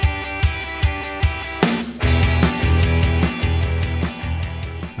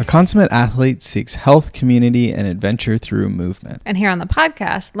Consummate Athlete seeks health, community, and adventure through movement. And here on the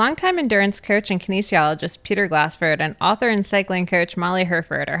podcast, longtime endurance coach and kinesiologist Peter Glassford and author and cycling coach Molly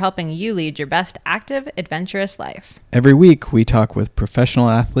Herford are helping you lead your best active, adventurous life. Every week, we talk with professional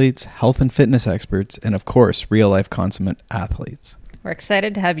athletes, health and fitness experts, and of course, real-life consummate athletes. We're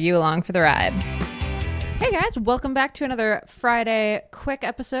excited to have you along for the ride. Hey guys, welcome back to another Friday quick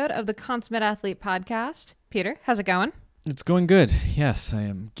episode of the Consummate Athlete podcast. Peter, how's it going? It's going good. Yes, I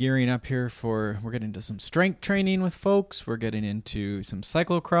am gearing up here we're getting into some strength training with folks. We're getting into some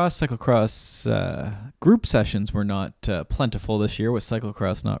cyclocross. Group sessions were not plentiful this year, with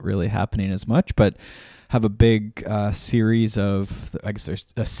cyclocross not really happening as much, but have a big series of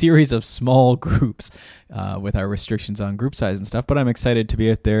small groups with our restrictions on group size and stuff. But I'm excited to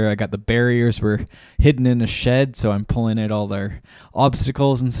be out there. I got the barriers were hidden in a shed, so I'm pulling out all their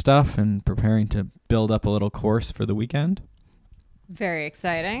obstacles and stuff and preparing to build up a little course for the weekend. Very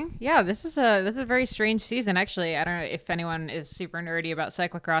exciting. Yeah, this is a very strange season. Actually, I don't know if anyone is super nerdy about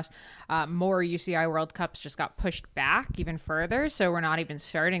cyclocross. More UCI World Cups just got pushed back even further, so we're not even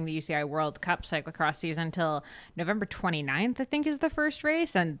starting the UCI World Cup cyclocross season until November 29th, I think, is the first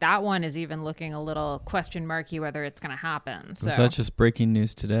race, and that one is even looking a little question marky whether it's going to happen. So that's just breaking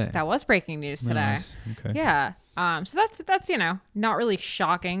news today. That was breaking news today. Nice. Okay. Yeah. So that's not really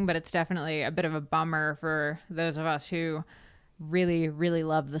shocking, but it's definitely a bit of a bummer for those of us who really, really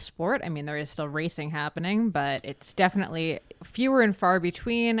love the sport. I mean, there is still racing happening, but it's definitely fewer and far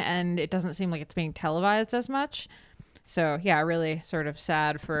between, and it doesn't seem like it's being televised as much. So yeah, really sort of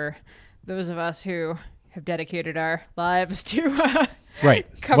sad for those of us who have dedicated our lives to right.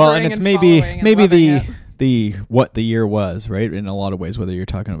 Covering well, and it's and maybe the what the year was, right? In a lot of ways, whether you're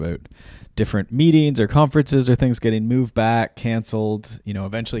talking about different meetings or conferences or things getting moved back, canceled,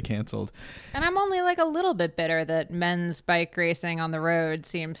 eventually canceled. And I'm only like a little bit bitter that men's bike racing on the road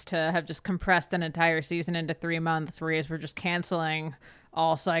seems to have just compressed an entire season into 3 months, whereas we're just canceling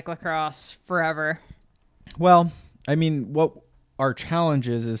all cyclocross forever. Well, I mean, what our challenge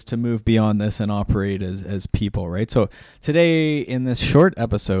is to move beyond this and operate as people, right? So today in this short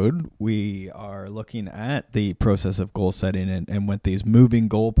episode, we are looking at the process of goal setting and with these moving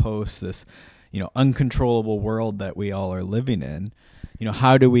goalposts, this, uncontrollable world that we all are living in,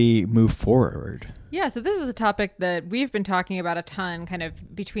 how do we move forward? Yeah, so this is a topic that we've been talking about a ton kind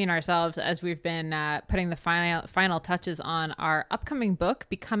of between ourselves as we've been putting the final touches on our upcoming book,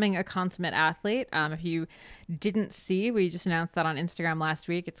 Becoming a Consummate Athlete. If you didn't see, we just announced that on Instagram last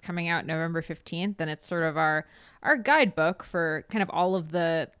week. It's coming out November 15th, and it's sort of our guidebook for kind of all of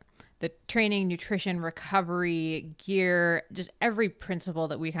the training, nutrition, recovery, gear, just every principle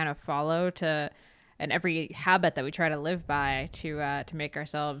that we kind of follow and every habit that we try to live by to make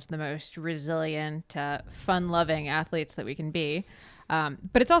ourselves the most resilient, fun-loving athletes that we can be. But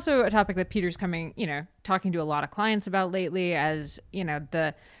it's also a topic that Peter's talking to a lot of clients about lately as,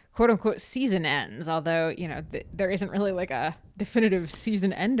 the quote-unquote season ends, although, there isn't really like a definitive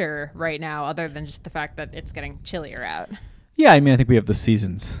season ender right now other than just the fact that it's getting chillier out. Yeah, I mean, I think we have the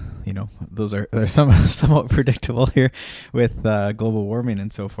seasons, they're somewhat predictable here with global warming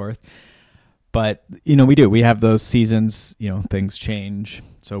and so forth. But, we have those seasons, things change.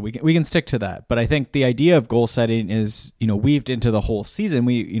 So we can stick to that. But I think the idea of goal setting is, weaved into the whole season.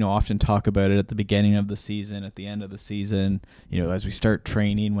 We, often talk about it at the beginning of the season, at the end of the season, as we start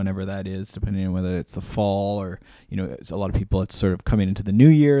training, whenever that is, depending on whether it's the fall or, a lot of people, it's sort of coming into the new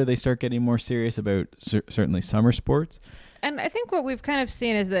year. They start getting more serious about certainly summer sports. And I think what we've kind of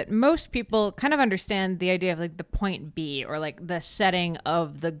seen is that most people kind of understand the idea of like the point B or like the setting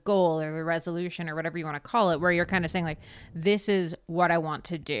of the goal or the resolution or whatever you want to call it, where you're kind of saying like, this is what I want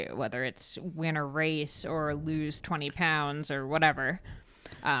to do, whether it's win a race or lose 20 pounds or whatever.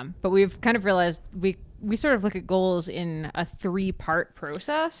 But we've kind of realized we sort of look at goals in a 3-part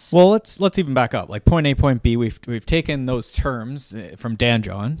process. Well, let's even back up. Like point A, point B, we've taken those terms from Dan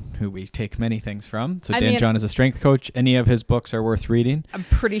John, who we take many things from. So Dan John is a strength coach. Any of his books are worth reading. I'm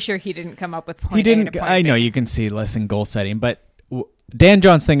pretty sure he didn't come up with point A to point B. I know, you can see less in goal setting, but Dan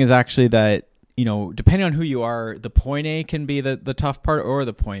John's thing is actually that, depending on who you are, the point A can be the tough part or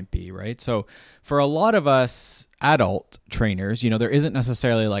the point B, right? So for a lot of us adult trainers, there isn't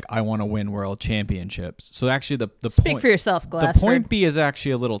necessarily like, I want to win world championships. So actually the Speak point, for yourself, Glassford. The point B is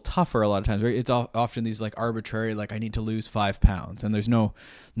actually a little tougher a lot of times, right? It's often these like arbitrary, like I need to lose 5 pounds. And there's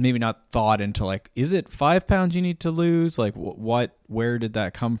maybe not thought into like, is it 5 pounds you need to lose? Like where did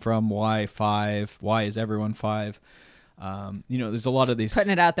that come from? Why 5? Why is everyone 5? There's a lot of these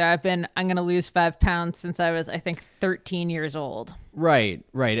putting it out there. I'm going to lose 5 pounds since I was, I think, 13 years old. Right.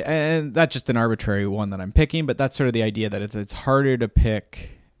 And that's just an arbitrary one that I'm picking, but that's sort of the idea that it's harder to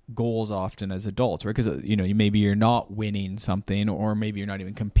pick goals often as adults, right? Because maybe you're not winning something, or maybe you're not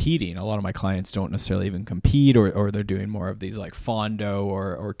even competing. A lot of my clients don't necessarily even compete, or they're doing more of these like fondo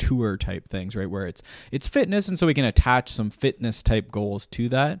or tour type things, right? Where it's fitness, and so we can attach some fitness type goals to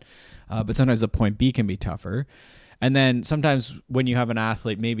that. But sometimes the point B can be tougher. And then sometimes when you have an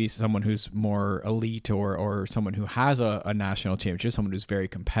athlete, maybe someone who's more elite or someone who has a national championship, someone who's very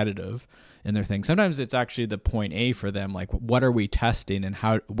competitive in their thing, sometimes it's actually the point A for them. Like, what are we testing, and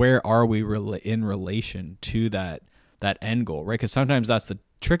where are we in relation to that end goal, right? Because sometimes that's the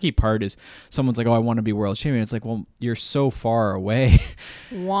tricky part, is someone's like, oh, I want to be world champion. It's like, well, you're so far away.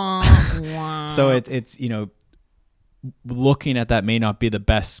 Wah, wah. So it's looking at that may not be the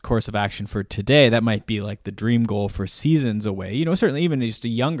best course of action for today. That might be like the dream goal for seasons away. Certainly even just a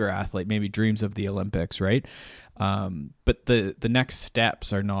younger athlete maybe dreams of the Olympics, right? But the next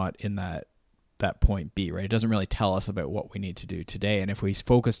steps are not in that point B, right? It doesn't really tell us about what we need to do today. And if we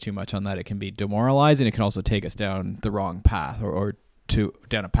focus too much on that, it can be demoralizing. It can also take us down the wrong path, or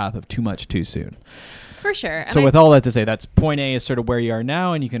down a path of too much too soon. For sure. So with all that to say, that's point A is sort of where you are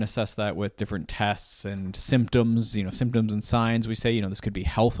now, and you can assess that with different tests and symptoms, symptoms and signs. We say, this could be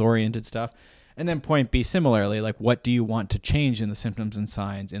health-oriented stuff. And then point B, similarly, like, what do you want to change in the symptoms and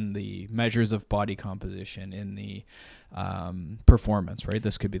signs, in the measures of body composition, in the performance, right?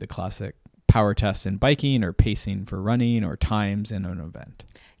 This could be the classic power tests in biking, or pacing for running, or times in an event.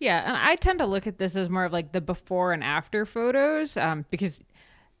 Yeah, and I tend to look at this as more of like the before and after photos, because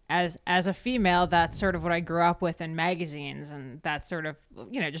as a female, that's sort of what I grew up with in magazines, and that's sort of,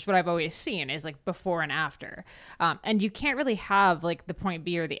 just what I've always seen is like before and after. And you can't really have like the point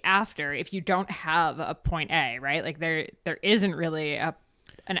B or the after if you don't have a point A, right? Like there isn't really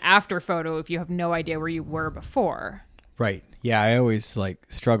an after photo if you have no idea where you were before. Right. Yeah, I always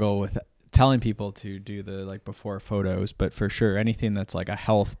like struggle with telling people to do the like before photos, but for sure anything that's like a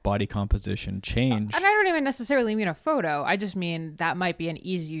health, body composition change. And I don't even necessarily mean a photo. I just mean that might be an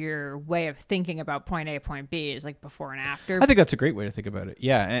easier way of thinking about point A, point B, is like before and after. I think that's a great way to think about it.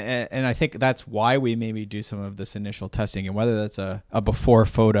 Yeah. And I think that's why we maybe do some of this initial testing, and whether that's a before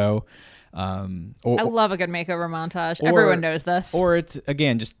photo. I love a good makeover montage. Everyone knows this. Or it's,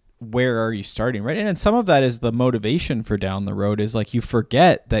 again, just where are you starting, right? And some of that is the motivation for down the road, is like you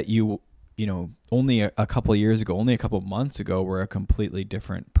forget that only a couple of years ago, only a couple of months ago, we're a completely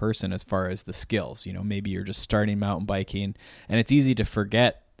different person as far as the skills. Maybe you're just starting mountain biking, and it's easy to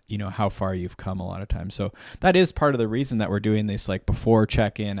forget, how far you've come a lot of times. So that is part of the reason that we're doing this like before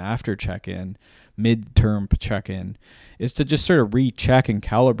check-in, after check-in, midterm check-in, is to just sort of recheck and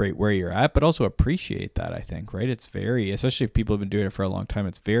calibrate where you're at, but also appreciate that, I think, right? It's especially if people have been doing it for a long time,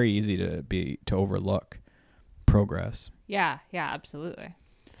 it's very easy to overlook progress. Yeah, absolutely.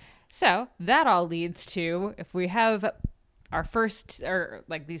 So that all leads to, if we have our first, or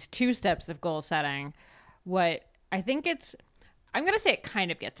like these two steps of goal setting, what I think I'm going to say it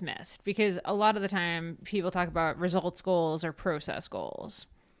kind of gets missed, because a lot of the time people talk about results goals or process goals.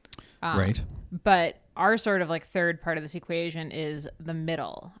 Right. But our sort of like third part of this equation is the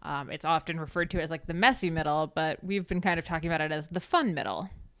middle. It's often referred to as like the messy middle, but we've been kind of talking about it as the fun middle.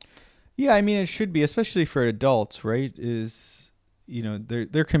 Yeah, I mean, it should be, especially for adults, right?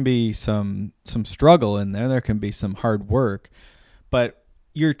 There can be some struggle in there. There can be some hard work, but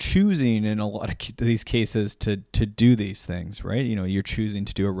you're choosing in a lot of these cases to do these things, right? You're choosing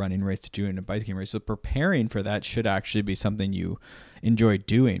to do a running race, to do a biking race. So preparing for that should actually be something you enjoy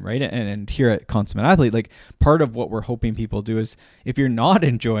doing, right? And here at Consummate Athlete, like, part of what we're hoping people do is, if you're not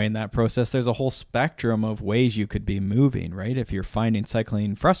enjoying that process, there's a whole spectrum of ways you could be moving, right? If you're finding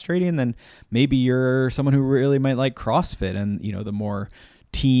cycling frustrating, then maybe you're someone who really might like CrossFit, and the more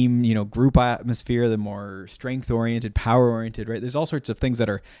team, group atmosphere, the more strength oriented, power oriented, right? There's all sorts of things that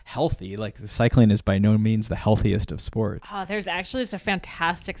are healthy. Like, the cycling is by no means the healthiest of sports. Oh, there's actually just a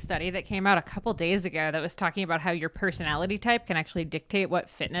fantastic study that came out a couple days ago that was talking about how your personality type can actually dictate what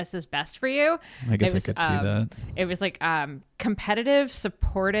fitness is best for you. I guess I could see that. It was like competitive,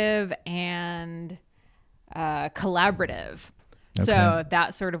 supportive, and collaborative. Okay. So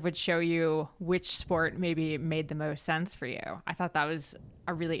that sort of would show you which sport maybe made the most sense for you. I thought that was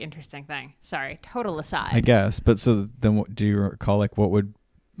a really interesting thing. Sorry, total aside. I guess. But so then do you recall like what would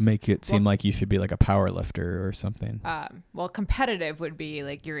make it seem like you should be like a power lifter or something? Well, competitive would be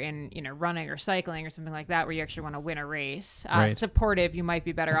like you're in, running or cycling or something like that, where you actually want to win a race. Right. Supportive, you might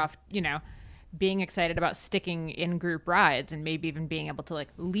be better off, being excited about sticking in group rides, and maybe even being able to like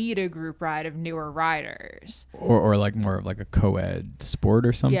lead a group ride of newer riders, or like more of like a co-ed sport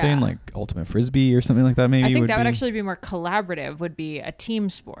or something, like ultimate frisbee or something like that. Maybe I think that would actually be more collaborative, would be a team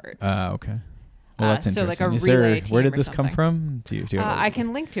sport. Okay. Well, that's so interesting. like a relay team. Where did or this come something. from? Do you have I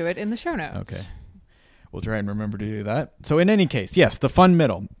can link to it in the show notes. Okay. We'll try and remember to do that. So in any case, yes, the fun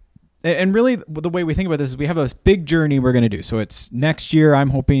middle. And really, the way we think about this is we have a big journey we're going to do. So it's next year.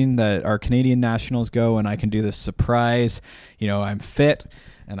 I'm hoping that our Canadian nationals go and I can do this surprise. I'm fit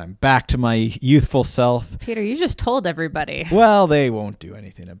and I'm back to my youthful self. Peter, you just told everybody. Well, they won't do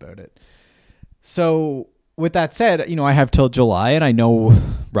anything about it. So with that said, I have till July and I know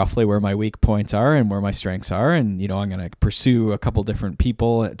roughly where my weak points are and where my strengths are. And, I'm going to pursue a couple different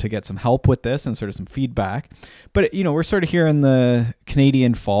people to get some help with this and sort of some feedback. But, we're sort of here in the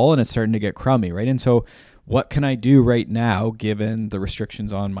Canadian fall and it's starting to get crummy, right? And so what can I do right now, given the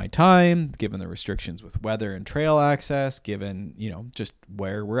restrictions on my time, given the restrictions with weather and trail access, given, just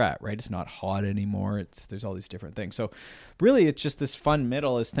where we're at, right? It's not hot anymore. There's all these different things. So really, it's just this fun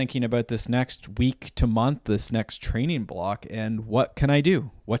middle is thinking about this next week to month, this next training block, and what can I do?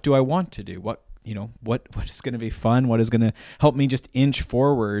 What do I want to do? What is going to be fun? What is going to help me just inch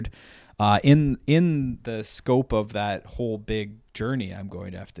forward in the scope of that whole big journey I'm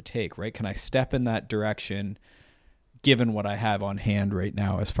going to have to take, right? Can I step in that direction given what I have on hand right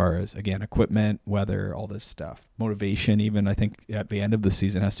now as far as, again, equipment, weather, all this stuff, motivation, even I think at the end of the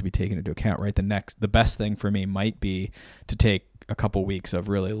season has to be taken into account, right? The best thing for me might be to take a couple weeks of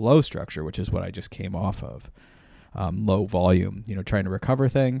really low structure, which is what I just came off of, low volume, trying to recover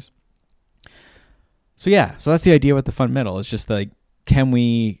things. So that's the idea with the fun middle. It's just like, can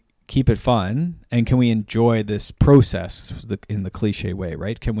we keep it fun and can we enjoy this process in the cliche way,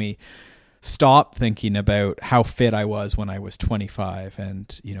 right? Can we stop thinking about how fit I was when I was 25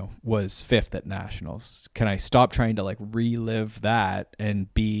 and, was fifth at nationals? Can I stop trying to relive that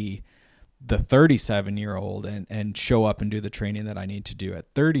and be the 37-year-old and show up and do the training that I need to do at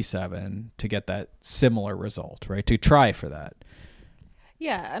 37 to get that similar result, right? To try for that.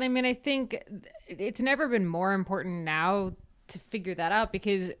 Yeah. And I mean, I think it's never been more important now to figure that out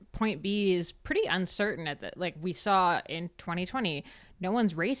because point B is pretty uncertain like we saw in 2020, no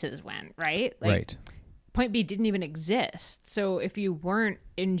one's races went, right? Right. Point B didn't even exist. So if you weren't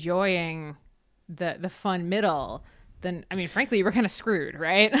enjoying the fun middle, then, I mean, frankly, you were kind of screwed,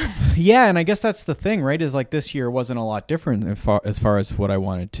 right? Yeah, and I guess that's the thing, right? Is this year wasn't a lot different as far as what I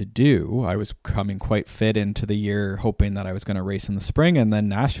wanted to do. I was coming quite fit into the year, hoping that I was going to race in the spring and then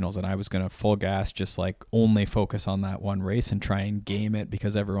nationals, and I was going to full gas, just only focus on that one race and try and game it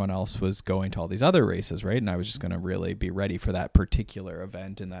because everyone else was going to all these other races, right? And I was just going to really be ready for that particular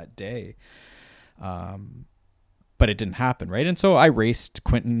event in that day. But it didn't happen, right? And so I raced.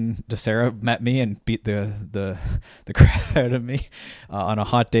 Quentin DeSera met me and beat the crap out of me on a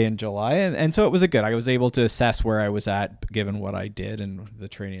hot day in July, and so it was I was able to assess where I was at given what I did and the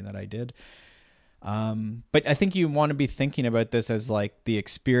training that I did. But I think you want to be thinking about this as the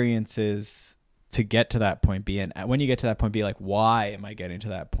experiences to get to that point B, and when you get to that point B, why am I getting to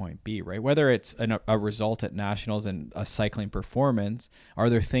that point B, right? Whether it's a result at nationals and a cycling performance, are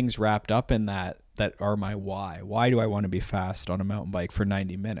there things wrapped up in that are my why? Why do I want to be fast on a mountain bike for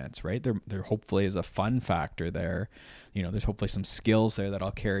 90 minutes, right? There hopefully is a fun factor there. There's hopefully some skills there that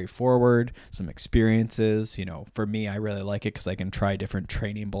I'll carry forward, some experiences. For me, I really like it because I can try different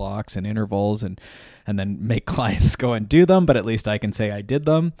training blocks and intervals and then make clients go and do them, but at least I can say I did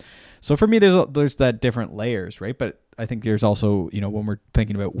them. So for me, there's that different layers, right? But I think there's also, when we're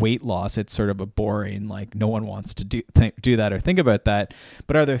thinking about weight loss, it's sort of a boring, no one wants to do that or think about that.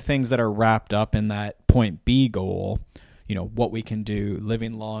 But are there things that are wrapped up in that point B goal? What we can do,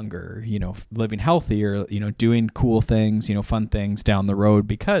 living longer, living healthier, doing cool things, fun things down the road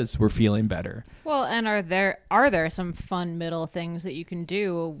because we're feeling better. Well, and are there some fun middle things that you can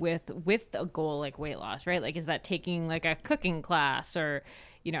do with a goal like weight loss, right? Is that taking a cooking class or,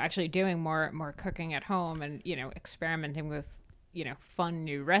 actually doing more cooking at home and, experimenting with, fun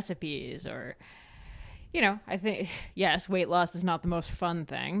new recipes or, I think, yes, weight loss is not the most fun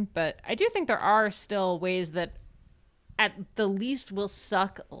thing, but I do think there are still ways that at the least will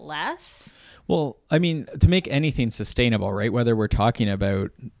suck less. Well, I mean, to make anything sustainable, right? Whether we're talking about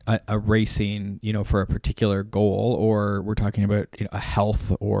a racing, for a particular goal, or we're talking about a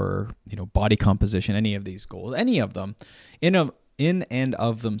health or body composition, any of these goals, any of them, in and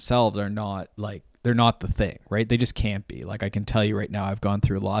of themselves are not they're not the thing, right? They just can't be. I can tell you right now, I've gone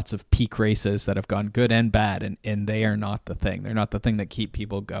through lots of peak races that have gone good and bad, and they are not the thing. They're not the thing that keep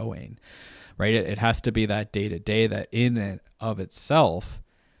people going. Right? It has to be that day to day that in and of itself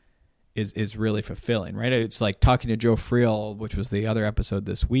is really fulfilling, right? It's like talking to Joe Friel, which was the other episode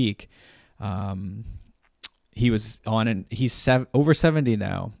this week. He was on and he's over 70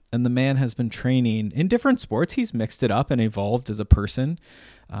 now, and the man has been training in different sports. He's mixed it up and evolved as a person.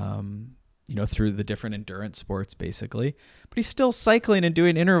 through the different endurance sports basically, but he's still cycling and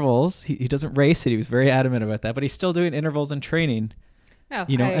doing intervals. He doesn't race it. He was very adamant about that, but he's still doing intervals and training. No,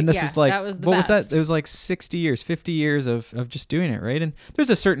 And this is like, that was the what best. was that? It was like 60 years, 50 years of just doing it, right? And there's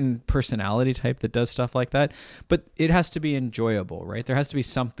a certain personality type that does stuff like that, but it has to be enjoyable, right? There has to be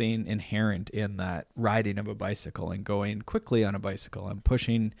something inherent in that riding of a bicycle and going quickly on a bicycle and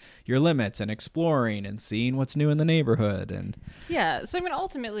pushing your limits and exploring and seeing what's new in the neighborhood. And Yeah. So, I mean,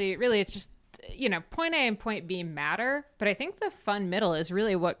 ultimately, really, it's just, point A and point B matter, but I think the fun middle is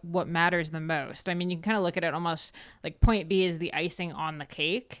really what matters the most. I mean, you can kind of look at it almost like point B is the icing on the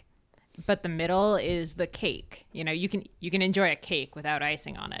cake, but the middle is the cake. You can enjoy a cake without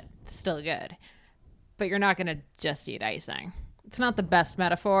icing on it. It's still good, but you're not going to just eat icing. It's not the best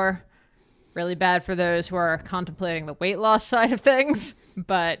metaphor. Really bad for those who are contemplating the weight loss side of things,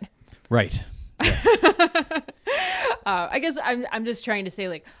 but right. Yes. I guess I'm just trying to say,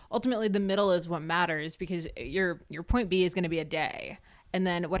 like, ultimately the middle is what matters, because your point B is going to be a day, and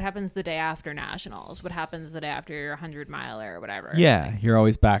then what happens the day after nationals? What happens the day after your 100-miler or whatever? Yeah, you're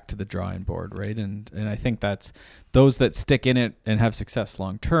always back to the drawing board, right? And I think that's those that stick in it and have success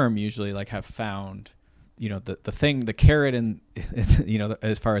long term usually like have found the carrot and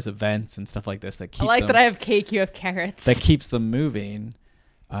as far as events and stuff like this that keep I like them, that I have cake, you have carrots. that keeps them moving.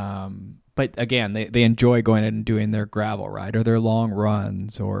 But again, they enjoy going out and doing their gravel ride or their long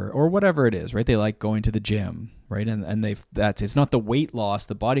runs or whatever it is, right? They like going to the gym, right? And it's not the weight loss,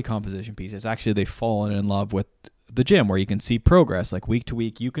 the body composition piece. It's actually they've fallen in love with the gym where you can see progress, like week to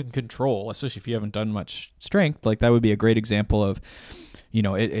week. You can control, especially if you haven't done much strength. Like that would be a great example of,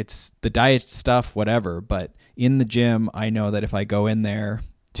 it's the diet stuff, whatever. But in the gym, I know that if I go in there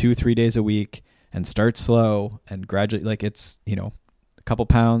 2-3 days a week and start slow and gradually, like it's, a couple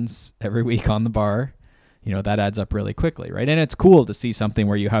pounds every week on the bar, that adds up really quickly, right? And it's cool to see something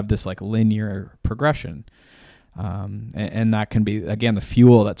where you have this like linear progression. And that can be, again, the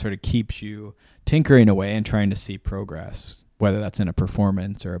fuel that sort of keeps you tinkering away and trying to see progress, whether that's in a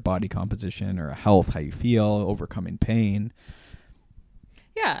performance or a body composition or a health, how you feel, overcoming pain.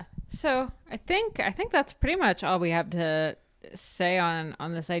 Yeah. So I think that's pretty much all we have to say on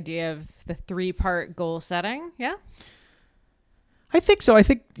this idea of the 3-part goal setting. Yeah. I think so. I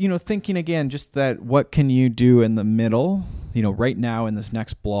think, thinking again, just that what can you do in the middle, right now in this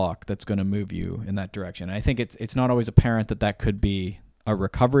next block that's going to move you in that direction. And I think it's not always apparent that could be a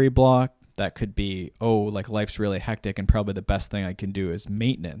recovery block. That could be, like life's really hectic and probably the best thing I can do is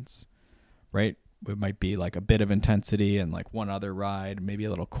maintenance, right? It might be like a bit of intensity and like one other ride, maybe a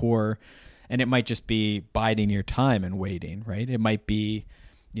little core. And it might just be biding your time and waiting, right? It might be,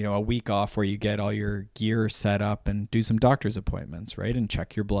 a week off where you get all your gear set up and do some doctor's appointments, right? And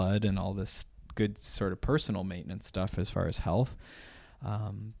check your blood and all this good sort of personal maintenance stuff as far as health.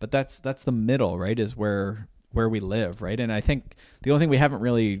 But that's the middle, right? Is where we live, right? And I think the only thing we haven't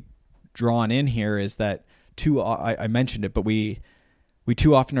really drawn in here is that I mentioned it, but we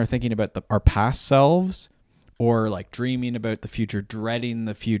too often are thinking about our past selves or like dreaming about the future, dreading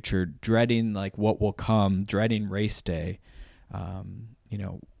the future, dreading like what will come, dreading race day.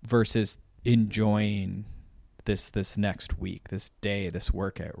 Versus enjoying this next week, this day, this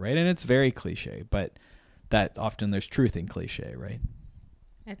workout, right? And it's very cliche, but that often there's truth in cliche, right?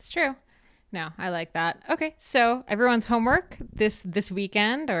 It's true. No, I like that. Okay, so everyone's homework this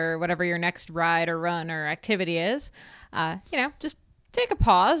weekend or whatever your next ride or run or activity is, just take a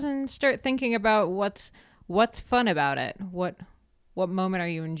pause and start thinking about what's fun about it. What moment are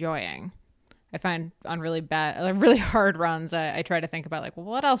you enjoying? I find on really hard runs, I try to think about like, well,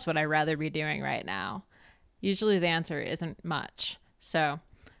 what else would I rather be doing right now? Usually the answer isn't much. So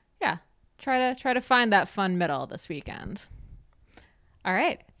yeah, try to find that fun middle this weekend. All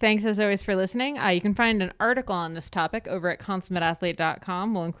right. Thanks as always for listening. You can find an article on this topic over at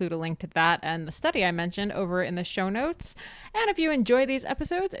consummateathlete.com. We'll include a link to that and the study I mentioned over in the show notes. And if you enjoy these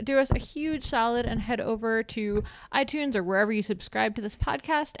episodes, do us a huge solid and head over to iTunes or wherever you subscribe to this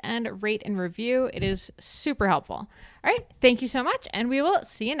podcast and rate and review. It is super helpful. All right. Thank you so much. And we will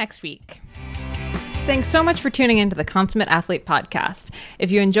see you next week. Thanks so much for tuning into the Consummate Athlete podcast.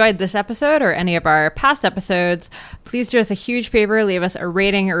 If you enjoyed this episode or any of our past episodes, please do us a huge favor, leave us a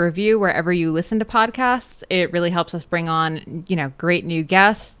rating or review wherever you listen to podcasts. It really helps us bring on, great new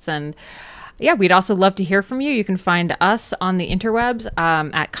guests. And yeah, we'd also love to hear from you. You can find us on the interwebs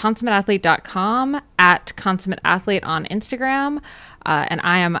at consummateathlete.com, at consummateathlete on Instagram. And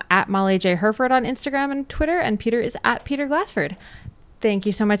I am at Molly J. Herford on Instagram and Twitter, and Peter is at Peter Glassford. Thank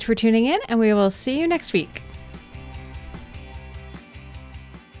you so much for tuning in, and we will see you next week.